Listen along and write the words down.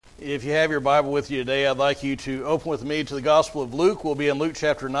If you have your Bible with you today, I'd like you to open with me to the Gospel of Luke. We'll be in Luke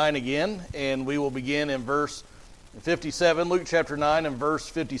chapter 9 again, and we will begin in verse 57. Luke chapter 9 and verse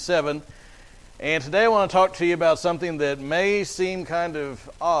 57. And today I want to talk to you about something that may seem kind of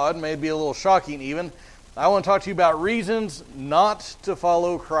odd, may be a little shocking even. I want to talk to you about reasons not to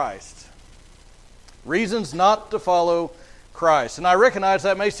follow Christ. Reasons not to follow Christ. And I recognize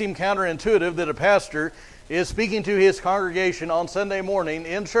that may seem counterintuitive that a pastor is speaking to his congregation on Sunday morning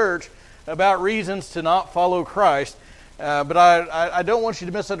in church about reasons to not follow Christ. But I don't want you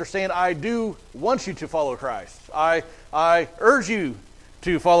to misunderstand. I do want you to follow Christ. I urge you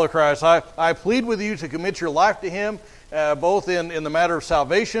to follow Christ. I plead with you to commit your life to Him, both in the matter of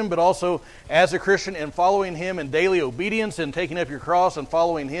salvation, but also as a Christian in following Him in daily obedience and taking up your cross and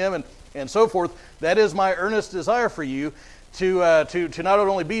following Him and so forth. That is my earnest desire for you. To not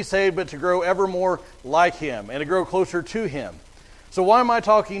only be saved, but to grow ever more like Him and to grow closer to Him. So why am I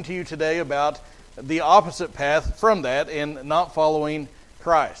talking to you today about the opposite path from that and not following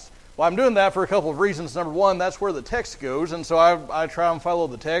Christ? Well, I'm doing that for a couple of reasons. Number one, that's where the text goes, and so I try and follow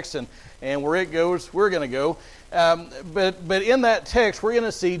the text, and where it goes, we're going to go. But in that text, we're going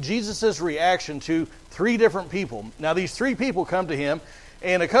to see Jesus' reaction to three different people. Now, these three people come to Him,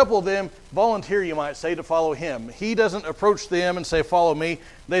 and a couple of them volunteer, you might say, to follow Him. He doesn't approach them and say, follow me.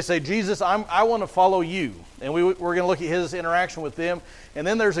 They say, Jesus, I want to follow you. And we're going to look at His interaction with them. And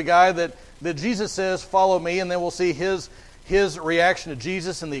then there's a guy that Jesus says, follow me. And then we'll see his reaction to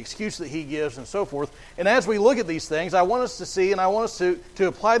Jesus and the excuse that He gives and so forth. And as we look at these things, I want us to see and I want us to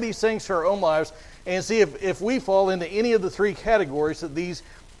apply these things to our own lives and see if we fall into any of the three categories that these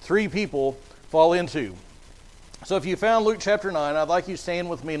three people fall into. So if you found Luke chapter 9, I'd like you to stand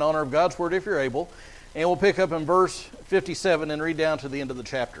with me in honor of God's Word if you're able. And we'll pick up in verse 57 and read down to the end of the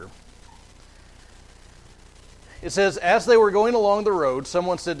chapter. It says, as they were going along the road,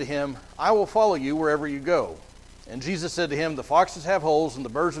 someone said to Him, I will follow you wherever you go. And Jesus said to him, the foxes have holes and the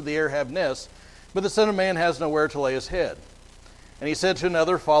birds of the air have nests, but the Son of Man has nowhere to lay His head. And He said to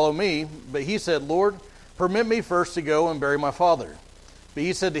another, follow me. But he said, Lord, permit me first to go and bury my father. But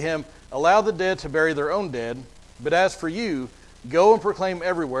He said to him, allow the dead to bury their own dead. But as for you, go and proclaim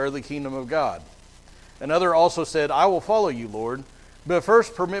everywhere the kingdom of God. Another also said, I will follow you, Lord, but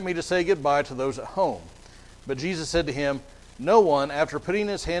first permit me to say goodbye to those at home. But Jesus said to him, no one, after putting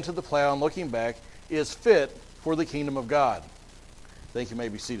his hand to the plow and looking back, is fit for the kingdom of God. Thank you. May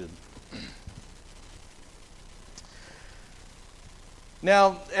be seated.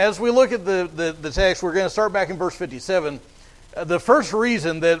 Now, as we look at the text, we're going to start back in verse 57. The first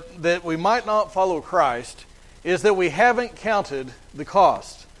reason that we might not follow Christ is that we haven't counted the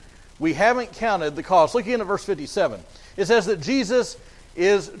cost. We haven't counted the cost. Looking at verse 57, it says that Jesus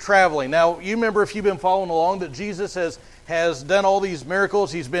is traveling. Now, you remember if you've been following along that Jesus has done all these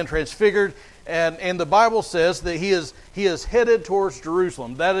miracles. He's been transfigured, and the Bible says that he is headed towards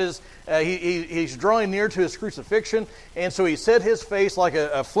Jerusalem. That is, he's drawing near to His crucifixion, and so He set His face like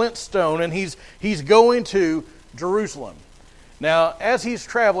a flint stone, and he's going to Jerusalem. Now, as He's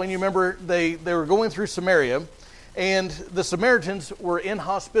traveling, you remember they were going through Samaria, and the Samaritans were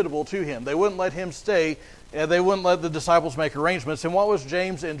inhospitable to Him. They wouldn't let Him stay. They wouldn't let the disciples make arrangements. And what was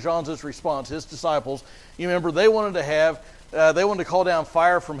James and John's response? His disciples, you remember, they wanted to call down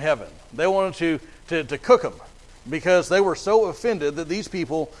fire from heaven. They wanted to cook them because they were so offended that these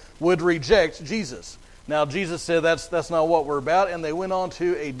people would reject Jesus. Now, Jesus said that's not what we're about, and they went on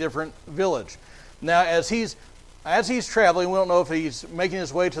to a different village. Now, as he's traveling, we don't know if he's making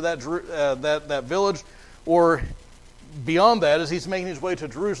his way to that village or beyond that as he's making his way to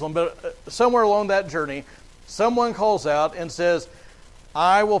Jerusalem. But somewhere along that journey, someone calls out and says,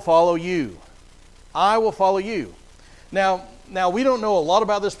 I will follow you. I will follow you. Now we don't know a lot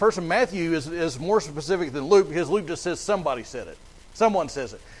about this person. Matthew is more specific than Luke because Luke just says somebody said it. Someone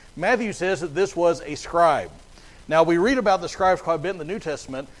says it. Matthew says that this was a scribe. Now, we read about the scribes quite a bit in the New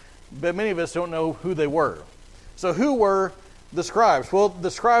Testament, but many of us don't know who they were. So who were the scribes? Well, the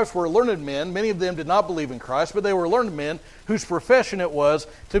scribes were learned men. Many of them did not believe in Christ, but they were learned men whose profession it was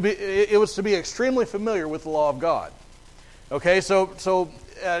to be extremely familiar with the law of God. Okay, so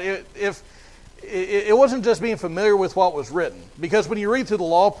it wasn't just being familiar with what was written, because when you read through the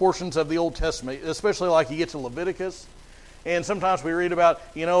law portions of the Old Testament, especially like you get to Leviticus, and sometimes we read about,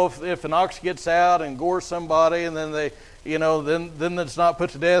 if an ox gets out and gores somebody, and then then it's not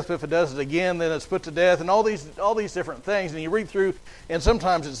put to death. But if it does it again, then it's put to death, and all these different things. And you read through, and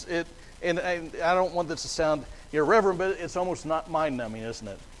sometimes and I don't want this to sound irreverent, but it's almost not mind-numbing, isn't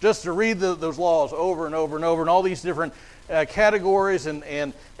it? Just to read those laws over and over and over, and all these different categories, and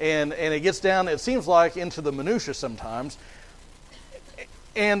it gets down, it seems like, into the minutia sometimes.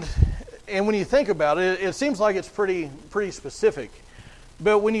 And when you think about it, it seems like it's pretty specific.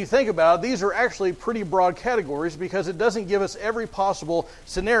 But when you think about it, these are actually pretty broad categories because it doesn't give us every possible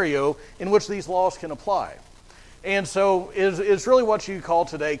scenario in which these laws can apply. And so it's really what you call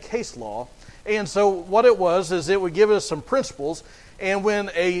today case law. And so what it was is it would give us some principles, and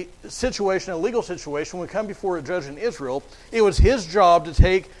when a legal situation would come before a judge in Israel, it was his job to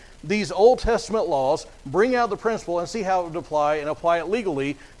take these Old Testament laws, bring out the principle, and see how it would apply, and apply it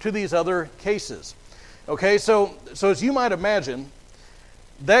legally to these other cases. Okay, so as you might imagine,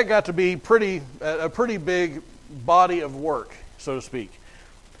 that got to be a pretty big body of work, so to speak.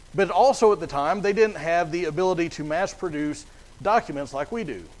 But also at the time, they didn't have the ability to mass produce documents like we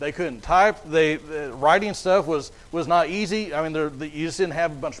do. They couldn't type. Writing stuff was not easy. I mean, you just didn't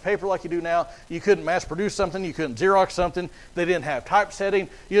have a bunch of paper like you do now. You couldn't mass produce something. You couldn't Xerox something. They didn't have typesetting.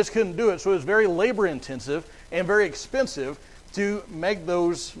 You just couldn't do it. So it was very labor intensive and very expensive to make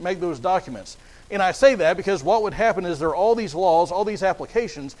those documents. And I say that because what would happen is there are all these laws, all these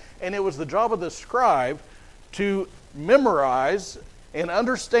applications, and it was the job of the scribe to memorize and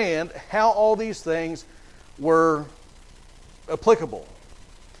understand how all these things were applicable.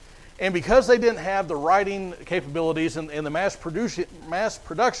 And because they didn't have the writing capabilities and the mass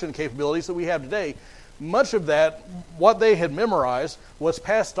production capabilities that we have today, much of that, what they had memorized, was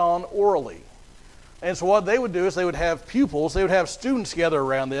passed on orally. And so what they would do is they would have pupils, they would have students gather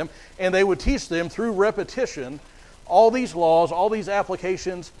around them, and they would teach them through repetition all these laws, all these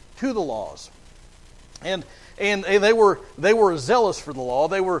applications to the laws. And they were zealous for the law.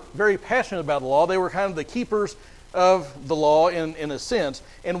 They were very passionate about the law. They were kind of the keepers of the law in a sense.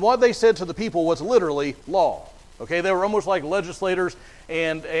 And what they said to the people was literally law. Okay, they were almost like legislators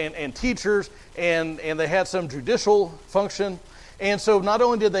and teachers, and they had some judicial function. And so not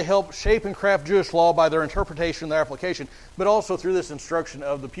only did they help shape and craft Jewish law by their interpretation and their application, but also through this instruction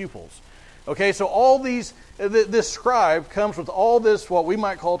of the pupils. Okay, so all this scribe comes with all this, what we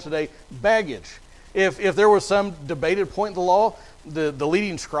might call today, baggage. If there was some debated point in the law, the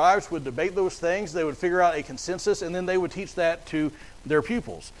leading scribes would debate those things. They would figure out a consensus, and then they would teach that to their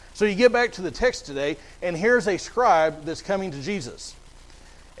pupils. So you get back to the text today, and here's a scribe that's coming to Jesus.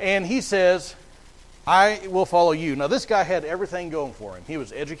 And he says, I will follow you. Now, this guy had everything going for him. He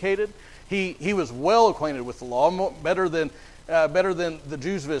was educated. He was well acquainted with the law, better than the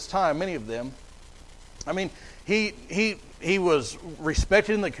Jews of his time, many of them. I mean, he was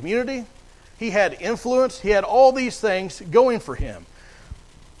respected in the community. He had influence. He had all these things going for him.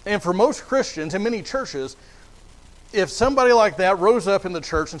 And for most Christians in many churches, if somebody like that rose up in the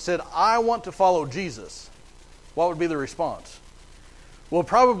church and said, I want to follow Jesus, what would be the response? Well,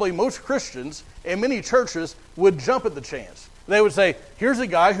 probably most Christians in many churches would jump at the chance. They would say, here's a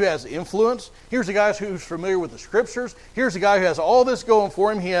guy who has influence. Here's a guy who's familiar with the Scriptures. Here's a guy who has all this going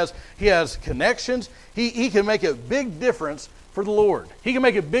for him. He has connections. He can make a big difference for the Lord. He can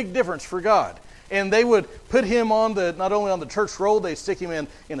make a big difference for God. And they would put him on not only on the church roll, they stick him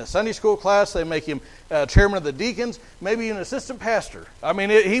in a Sunday school class. They make him chairman of the deacons, maybe an assistant pastor. I mean,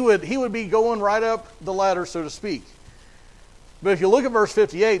 he would be going right up the ladder, so to speak. But if you look at verse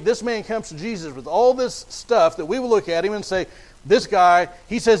 58, this man comes to Jesus with all this stuff that we will look at him and say, this guy,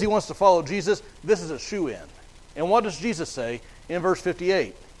 he says he wants to follow Jesus. This is a shoo-in. And what does Jesus say in verse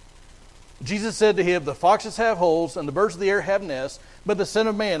 58? Jesus said to him, the foxes have holes and the birds of the air have nests, but the Son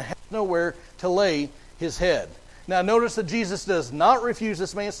of Man has nowhere to lay his head. Now notice that Jesus does not refuse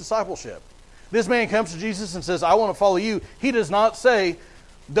this man's discipleship. This man comes to Jesus and says, I want to follow you. He does not say,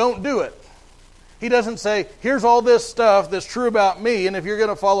 don't do it. He doesn't say, here's all this stuff that's true about me, and if you're going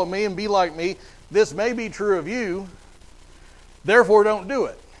to follow me and be like me, this may be true of you, therefore don't do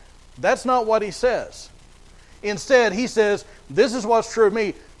it. That's not what he says. Instead, he says, this is what's true of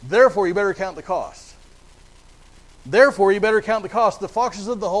me, therefore you better count the cost. Therefore you better count the cost. The foxes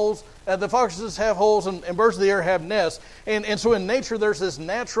have holes and birds of the air have nests. And so in nature there's this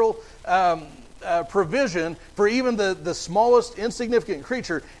natural provision for even the smallest insignificant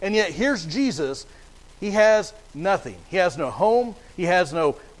creature, and yet here's Jesus. He has nothing. He has no home. He has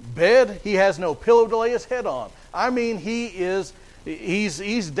no bed. He has no pillow to lay his head on. I mean, he's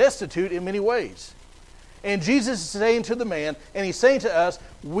destitute in many ways. And Jesus is saying to the man, and he's saying to us,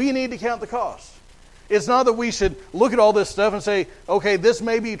 we need to count the cost. It's not that we should look at all this stuff and say, okay, this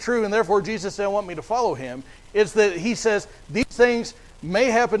may be true, and therefore Jesus doesn't want me to follow him. It's that he says these things may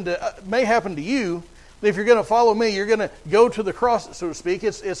happen to you. If you're going to follow me, you're going to go to the cross, so to speak.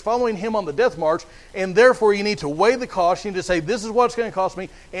 It's following him on the death march, and therefore you need to weigh the cost. You need to say, this is what it's going to cost me,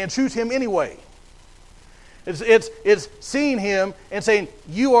 and choose him anyway. It's seeing him and saying,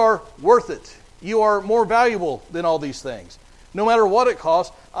 you are worth it. You are more valuable than all these things. No matter what it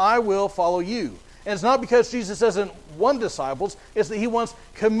costs, I will follow you. And it's not because Jesus doesn't want disciples, it's that he wants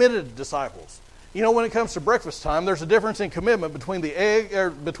committed disciples. You know, when it comes to breakfast time, there's a difference in commitment between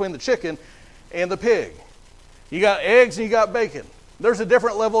between the chicken and the pig. You got eggs and you got bacon. There's a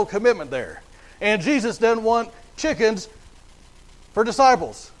different level of commitment there. And Jesus doesn't want chickens for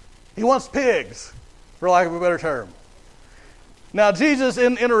disciples. He wants pigs, for lack of a better term. Now, Jesus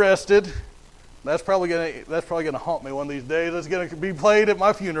isn't interested. That's probably gonna haunt me one of these days. It's gonna be played at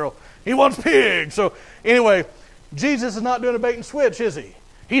my funeral. He wants pigs. So anyway, Jesus is not doing a bait and switch, is he?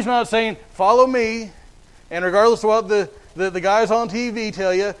 He's not saying, follow me, and regardless of what the guys on TV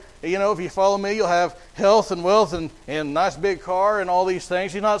tell you, you know, if you follow me, you'll have health and wealth and nice big car and all these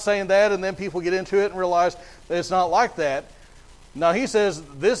things. He's not saying that, and then people get into it and realize that it's not like that. Now, he says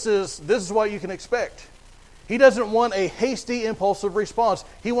this is what you can expect. He doesn't want a hasty, impulsive response.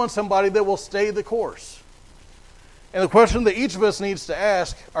 He wants somebody that will stay the course. And the question that each of us needs to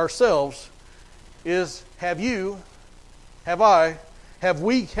ask ourselves is, have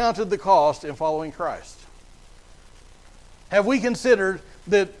we counted the cost in following Christ? Have we considered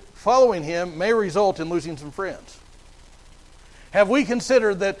that following him may result in losing some friends? Have we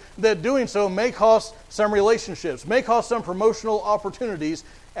considered that doing so may cost some relationships, may cost some promotional opportunities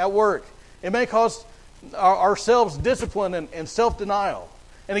at work? It may cost ourselves discipline and self-denial.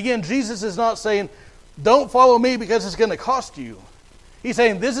 And again, Jesus is not saying, don't follow me because it's going to cost you. He's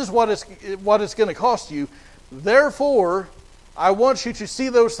saying, this is what it's going to cost you. Therefore, I want you to see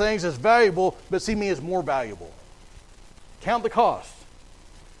those things as valuable, but see me as more valuable. Count the cost.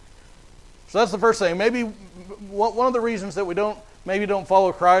 So that's the first thing. Maybe one of the reasons that we don't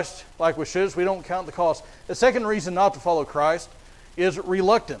follow Christ like we should is we don't count the cost. The second reason not to follow Christ is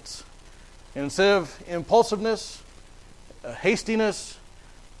reluctance. And instead of impulsiveness, hastiness,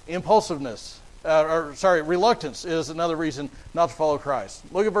 reluctance is another reason not to follow Christ.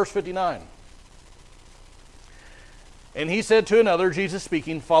 Look at verse 59. And he said to another, Jesus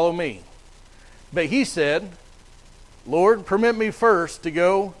speaking, follow me. But he said, Lord, permit me first to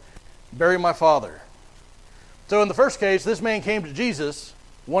go bury my father. So in the first case, this man came to Jesus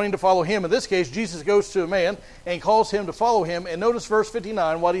wanting to follow him. In this case, Jesus goes to a man and calls him to follow him. And notice verse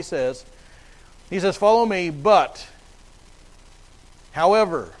 59, what he says. He says, follow me, but,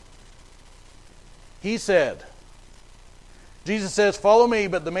 however, he said, Jesus says, follow me,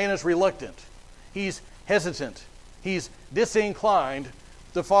 but the man is reluctant. He's hesitant. He's disinclined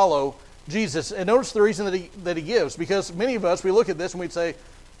to follow Jesus. And notice the reason that he gives. Because many of us, we look at this and we'd say,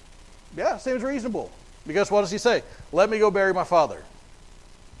 yeah, seems reasonable. Because what does he say? Let me go bury my father.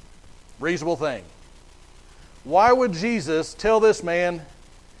 Reasonable thing. Why would Jesus tell this man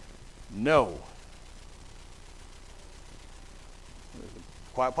no?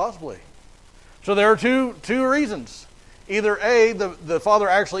 Quite possibly. So there are two reasons. Either A, the father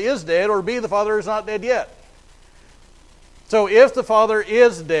actually is dead, or B, the father is not dead yet. So if the father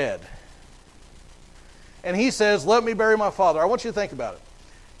is dead, and he says, let me bury my father, I want you to think about it.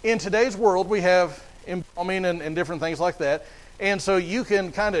 In today's world, we have embalming and different things like that, and so you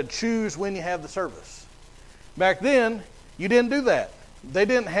can kind of choose when you have the service. Back then, you didn't do that. They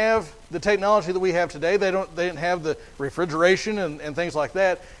didn't have the technology that we have today. They didn't have the refrigeration and things like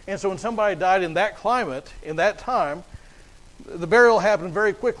that. And so when somebody died in that climate, in that time, the burial happened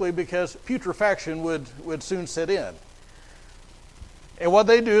very quickly because putrefaction would soon set in. And what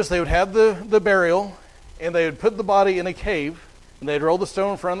they do is they would have the burial, and they would put the body in a cave, and they'd roll the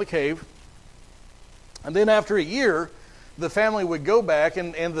stone in front of the cave. And then after a year, the family would go back,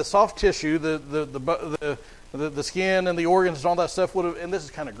 and the soft tissue, the skin and the organs and all that stuff would have, and this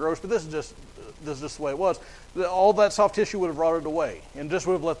is kind of gross, but this is just the way it was. All that soft tissue would have rotted away and just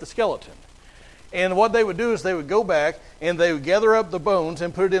would have left the skeleton. And what they would do is they would go back and they would gather up the bones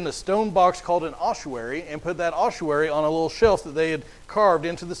and put it in a stone box called an ossuary and put that ossuary on a little shelf that they had carved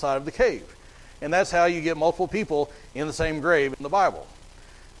into the side of the cave. And that's how you get multiple people in the same grave in the Bible.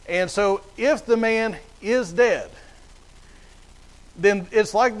 And so if the man is dead, then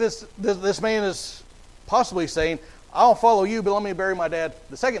it's like this man is possibly saying, I'll follow you, but let me bury my dad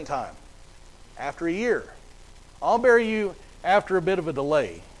the second time, after a year. I'll bury you after a bit of a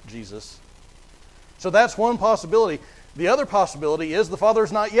delay, Jesus. So that's one possibility. The other possibility is the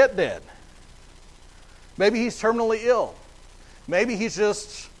father's not yet dead. Maybe he's terminally ill. Maybe he's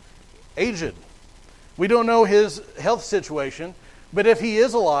just aged. We don't know his health situation, but if he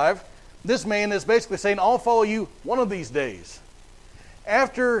is alive, this man is basically saying, I'll follow you one of these days.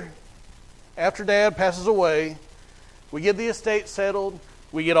 After Dad passes away, we get the estate settled,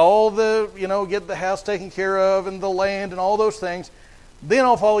 we get all get the house taken care of and the land and all those things, then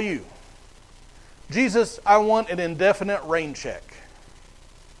I'll follow you. Jesus, I want an indefinite rain check.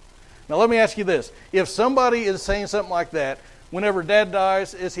 Now let me ask you this. If somebody is saying something like that, whenever Dad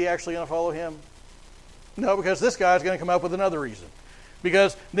dies, is he actually going to follow him? No, because this guy's going to come up with another reason.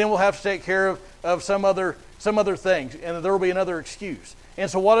 Because then we'll have to take care of some other things, and there will be another excuse. And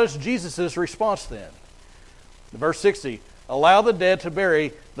so what is Jesus' response then? Verse 60, allow the dead to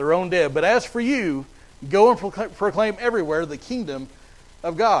bury their own dead. But as for you, go and proclaim everywhere the kingdom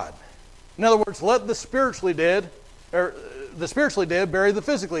of God. In other words, let the spiritually dead bury the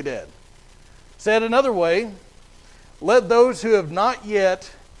physically dead. Said another way, let those who have not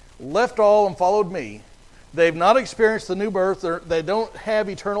yet left all and followed me, they've not experienced the new birth, they don't have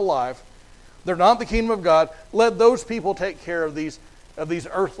eternal life, they're not the kingdom of God, let those people take care of these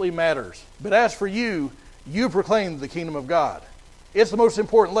earthly matters. But as for you, you proclaim the kingdom of God. It's the most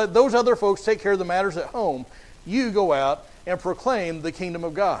important. Let those other folks take care of the matters at home. You go out and proclaim the kingdom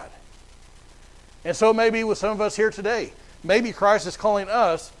of God. And so it may be with some of us here today. Maybe Christ is calling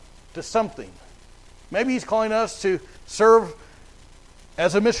us to something. Maybe He's calling us to serve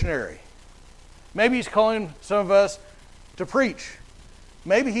as a missionary. Maybe He's calling some of us to preach.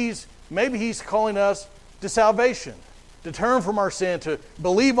 Maybe He's calling us to salvation, to turn from our sin, to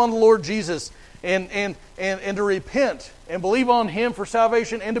believe on the Lord Jesus and to repent and believe on Him for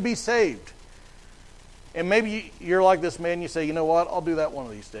salvation and to be saved. And maybe you're like this man, you say, you know what, I'll do that one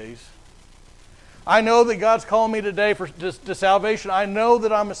of these days. I know that God's calling me today to salvation. I know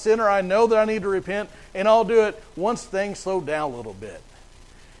that I'm a sinner. I know that I need to repent, and I'll do it once things slow down a little bit.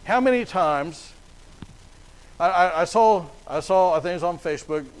 How many times, I saw, I think it was on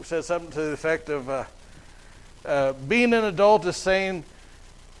Facebook, said something to the effect of being an adult is saying,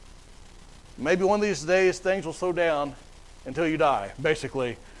 maybe one of these days things will slow down until you die,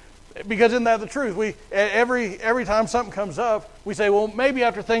 basically. Because isn't that the truth? We every time something comes up, we say, well, maybe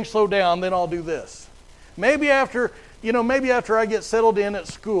after things slow down, then I'll do this. Maybe after I get settled in at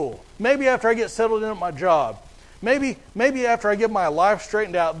school. Maybe after I get settled in at my job. Maybe after I get my life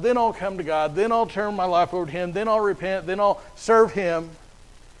straightened out, then I'll come to God. Then I'll turn my life over to Him. Then I'll repent. Then I'll serve Him.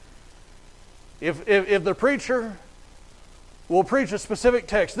 If the preacher will preach a specific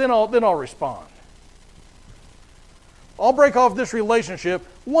text, then I'll respond. I'll break off this relationship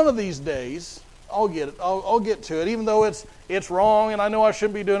one of these days. I'll get it. I'll get to it, even though it's wrong and I know I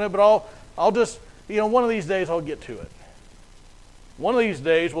shouldn't be doing it. But I'll just one of these days I'll get to it. One of these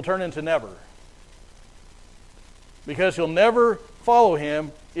days will turn into never, because you'll never follow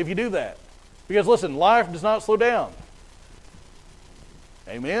Him if you do that. Because listen, life does not slow down.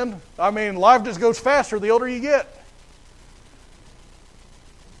 Amen. I mean, life just goes faster the older you get.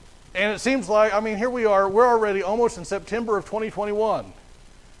 And it seems like, here we are, we're already almost in September of 2021.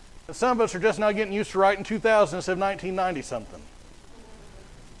 And some of us are just now getting used to writing 2000 instead of 1990 something.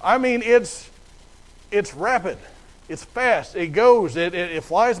 It's rapid. It's fast. It goes. It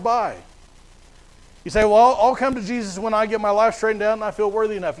flies by. You say, well, I'll come to Jesus when I get my life straightened out and I feel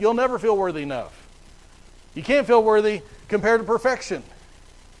worthy enough. You'll never feel worthy enough. You can't feel worthy compared to perfection.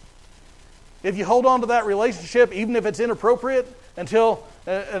 If you hold on to that relationship, even if it's inappropriate, until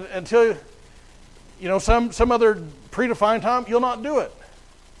some other predefined time, you'll not do it.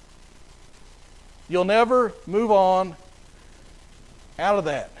 You'll never move on out of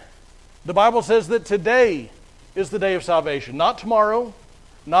that. The Bible says that today is the day of salvation. Not tomorrow,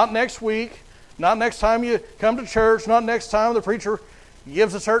 not next week, not next time you come to church, not next time the preacher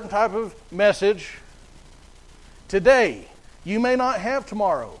gives a certain type of message. Today. You may not have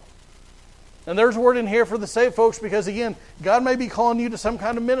tomorrow. And there's a word in here for the saved folks, because again, God may be calling you to some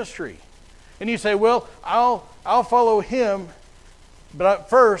kind of ministry. And you say, well, I'll follow Him, but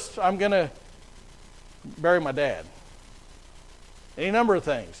first I'm going to bury my dad. Any number of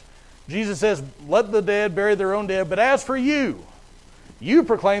things. Jesus says, let the dead bury their own dead, but as for you, you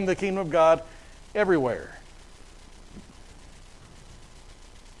proclaim the kingdom of God everywhere.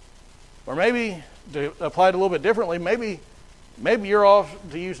 Or maybe, to apply it a little bit differently, maybe you're off,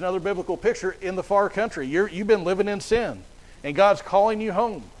 to use another biblical picture, in the far country. You've been living in sin, and God's calling you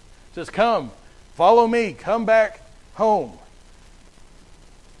home. He says, come, follow me, come back home.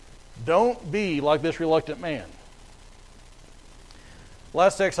 Don't be like this reluctant man.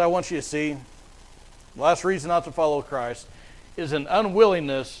 Last text I want you to see, last reason not to follow Christ, is an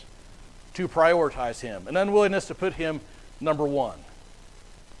unwillingness to prioritize Him, an unwillingness to put Him number one.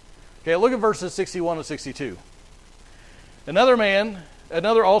 Okay, look at verses 61 and 62.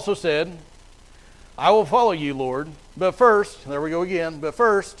 Another also said, I will follow you, Lord, but first, there we go again, but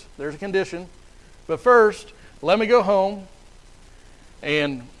first, there's a condition, but first, let me go home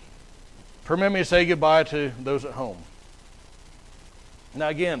and permit me to say goodbye to those at home. Now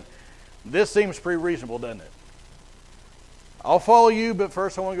again, This seems pretty reasonable, doesn't it? I'll follow you, but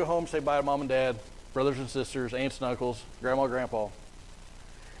first I want to go home and say bye to mom and dad, brothers and sisters, aunts and uncles, grandma and grandpa.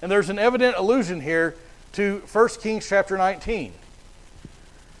 And there's an evident allusion here to 1 Kings chapter 19.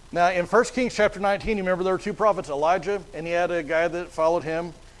 Now, in 1 Kings chapter 19, you remember there were two prophets, Elijah, and he had a guy that followed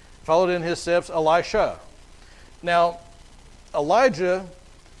in his steps, Elisha. Now, Elijah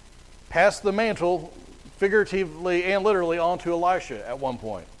passed the mantle figuratively and literally onto Elisha at one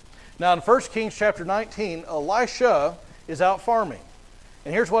point. Now, in 1 Kings chapter 19, Elisha is out farming.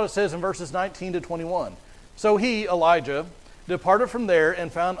 And here's what it says in verses 19 to 21. So he, Elijah, departed from there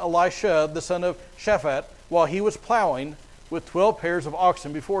and found Elisha, the son of Shaphat, while he was plowing with 12 pairs of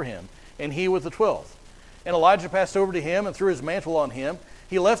oxen before him, and he with the 12th. And Elijah passed over to him and threw his mantle on him.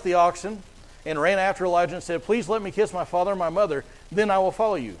 He left the oxen and ran after Elijah and said, "Please let me kiss my father and my mother, then I will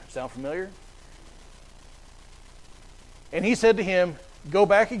follow you." Sound familiar? And he said to him, "Go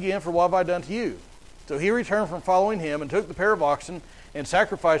back again, for what have I done to you?" So he returned from following him and took the pair of oxen and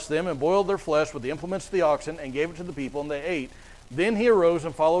sacrificed them and boiled their flesh with the implements of the oxen and gave it to the people, and they ate. Then he arose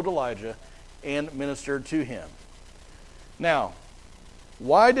and followed Elijah and ministered to him. Now,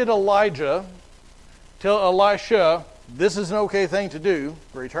 why did Elijah tell Elisha this is an okay thing to do,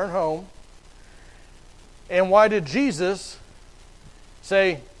 return home? And why did Jesus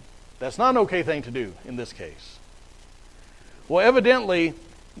say that's not an okay thing to do in this case? Well, evidently,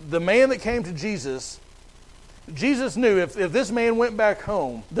 the man that came to Jesus knew if this man went back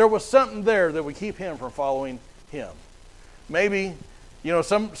home, there was something there that would keep him from following him. Maybe,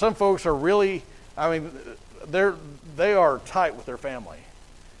 some folks are really, they are tight with their family.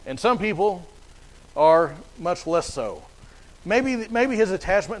 And some people are much less so. Maybe his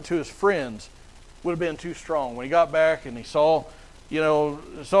attachment to his friends would have been too strong. When he got back and he saw his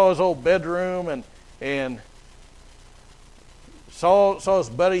old bedroom and saw his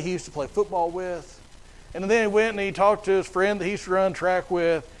buddy he used to play football with. And then he went and he talked to his friend that he used to run track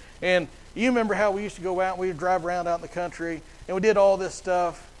with. And you remember how we used to go out and we would drive around out in the country and we did all this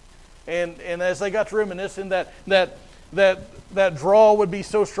stuff. And as they got to reminiscing, that draw would be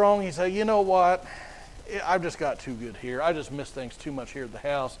so strong, he'd say, "You know what? I've just got too good here. I just miss things too much here at the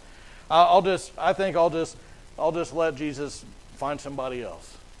house. I'll just let Jesus find somebody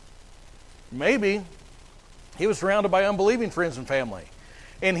else." Maybe he was surrounded by unbelieving friends and family.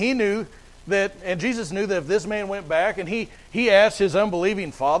 And Jesus knew that if this man went back and he asked his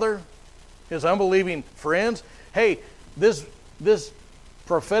unbelieving father, his unbelieving friends, "Hey, this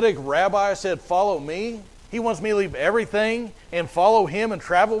prophetic rabbi said, 'Follow me.' He wants me to leave everything and follow him and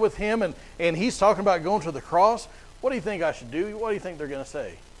travel with him, and he's talking about going to the cross. What do you think I should do?" What do you think they're going to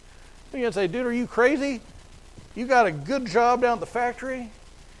say? They're going to say, "Dude, are you crazy? You got a good job down at the factory.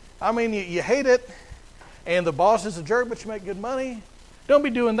 You hate it, and the boss is a jerk, but you make good money. Don't be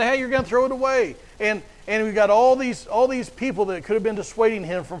doing that. You're going to throw it away." And we've got all these people that could have been dissuading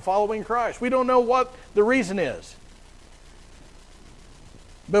him from following Christ. We don't know what the reason is.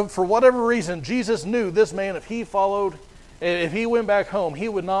 But for whatever reason, Jesus knew this man, if he went back home, he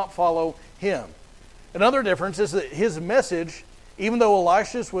would not follow him. Another difference is that his message, even though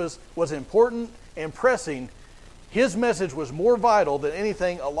Elisha's was important and pressing, his message was more vital than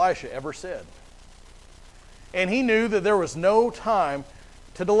anything Elisha ever said. And he knew that there was no time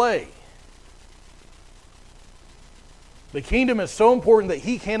to delay. The kingdom is so important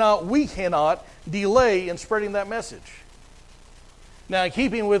that we cannot delay in spreading that message. Now, in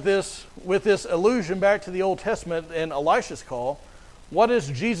keeping with this allusion back to the Old Testament and Elisha's call, what is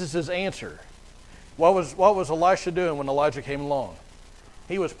Jesus' answer? What was Elisha doing when Elijah came along?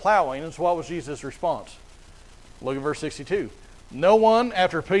 He was plowing, and so what was Jesus' response? Look at verse 62. "No one,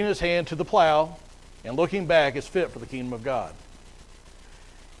 after putting his hand to the plow and looking back, is fit for the kingdom of God."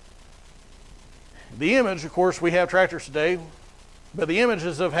 The image, of course, we have tractors today, but the image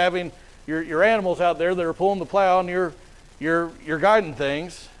is of having your animals out there that are pulling the plow, and you're guiding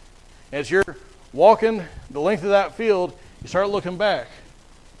things. As you're walking the length of that field, you start looking back.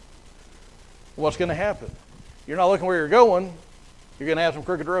 What's going to happen? You're not looking where you're going. You're going to have some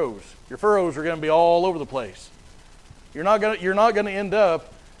crooked roads. Your furrows are going to be all over the place. You're not going to end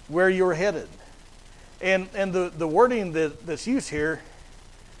up where you're headed. And the wording that's used here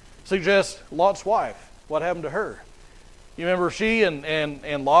suggests Lot's wife. What happened to her? You remember she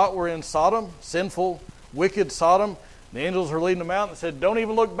and Lot were in Sodom, sinful, wicked Sodom. The angels are leading them out and said, "Don't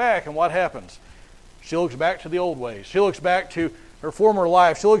even look back." And what happens? She looks back to the old ways. She looks back to her former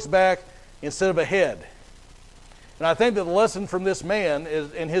life. She looks back instead of ahead. And I think that the lesson from this man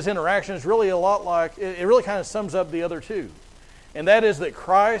in his interaction is really a lot like, it really kind of sums up the other two. And that is that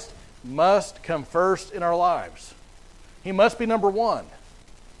Christ must come first in our lives. He must be number one.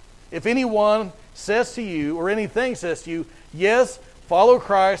 If anyone says to you, or anything says to you, yes, follow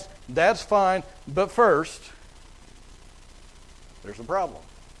Christ, that's fine, but first, there's a problem.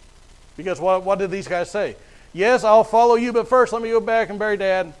 Because what did these guys say? Yes, I'll follow you, but first let me go back and bury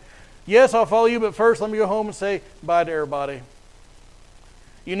Dad. Yes, I'll follow you, but first let me go home and say bye to everybody.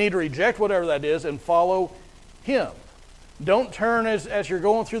 You need to reject whatever that is and follow Him. Don't turn as you're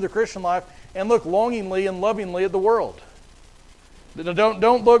going through the Christian life and look longingly and lovingly at the world.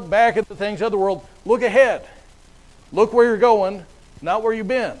 Don't look back at the things of the world. Look ahead. Look where you're going, not where you've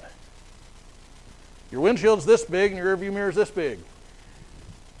been. Your windshield's this big and your rearview mirror's this big.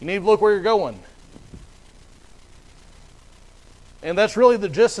 You need to look where you're going. And that's really the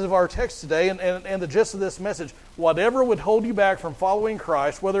gist of our text today and the gist of this message. Whatever would hold you back from following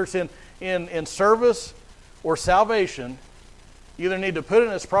Christ, whether it's in service or salvation, you either need to put it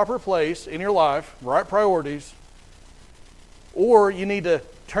in its proper place in your life, right priorities, or you need to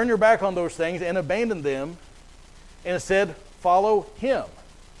turn your back on those things and abandon them and instead follow Him.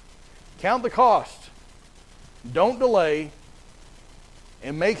 Count the cost. Don't delay,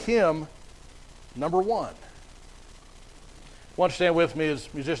 and make Him number one. Why don't you stand with me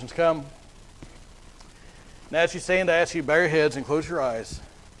as musicians come? Now, as you stand, I ask you to bow your heads and close your eyes.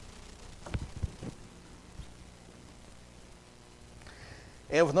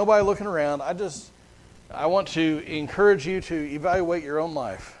 And with nobody looking around, I want to encourage you to evaluate your own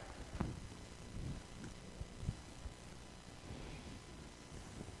life.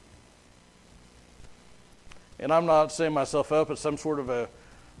 And I'm not setting myself up as some sort of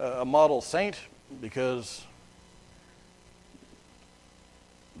a model saint, because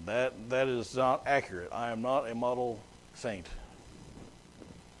that is not accurate. I am not a model saint.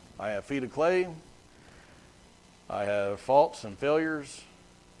 I have feet of clay. I have faults and failures.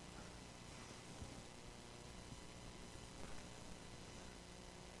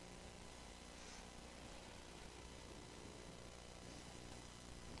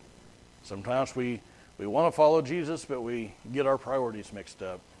 Sometimes we want to follow Jesus, but we get our priorities mixed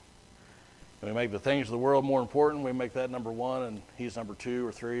up. And we make the things of the world more important. We make that number one, and He's number 2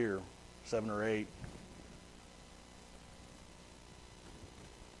 or 3 or 7 or 8.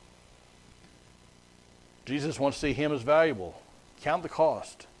 Jesus wants to see Him as valuable. Count the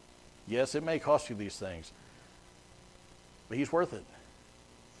cost. Yes, it may cost you these things, but He's worth it.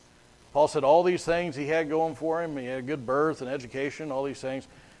 Paul said all these things he had going for him. He had a good birth and education, all these things.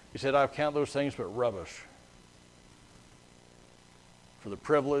 He said, I count those things but rubbish for the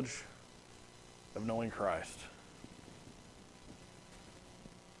privilege of knowing Christ.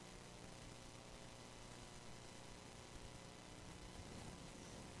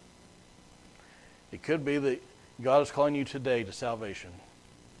 It could be that God is calling you today to salvation.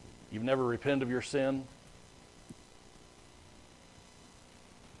 You've never repented of your sin.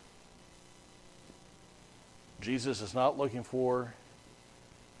 Jesus is not looking for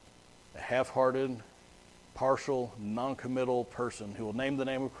a half-hearted, partial, non-committal person who will name the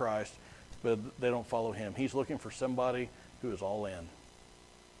name of Christ, but they don't follow Him. He's looking for somebody who is all in.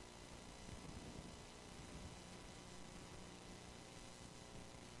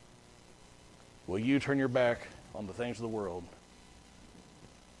 Will you turn your back on the things of the world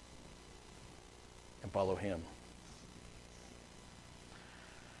and follow Him?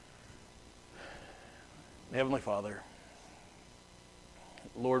 Heavenly Father,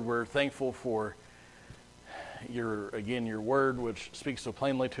 Lord, we're thankful for your word, which speaks so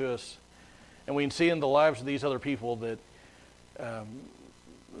plainly to us. And we can see in the lives of these other people that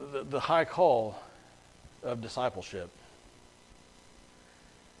the high call of discipleship.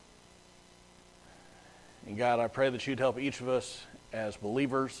 And God, I pray that you'd help each of us as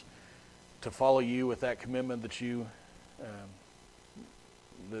believers to follow you with that commitment that you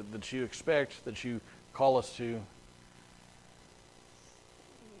expect, that you call us to.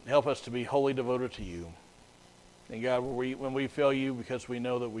 Help us to be wholly devoted to you. And God, when we fail you, because we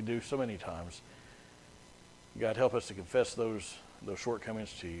know that we do so many times, God, help us to confess those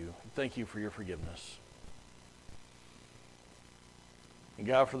shortcomings to you. Thank you for your forgiveness. And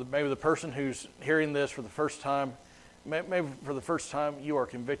God, for maybe the person who's hearing this for the first time, maybe for the first time you are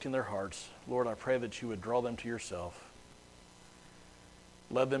convicting their hearts. Lord, I pray that you would draw them to yourself.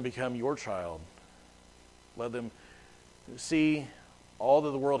 Let them become your child. Let them see all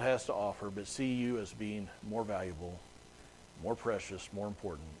that the world has to offer, but see you as being more valuable, more precious, more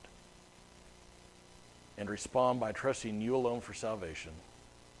important. And respond by trusting you alone for salvation.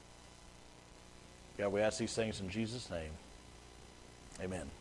 God, we ask these things in Jesus' name. Amen.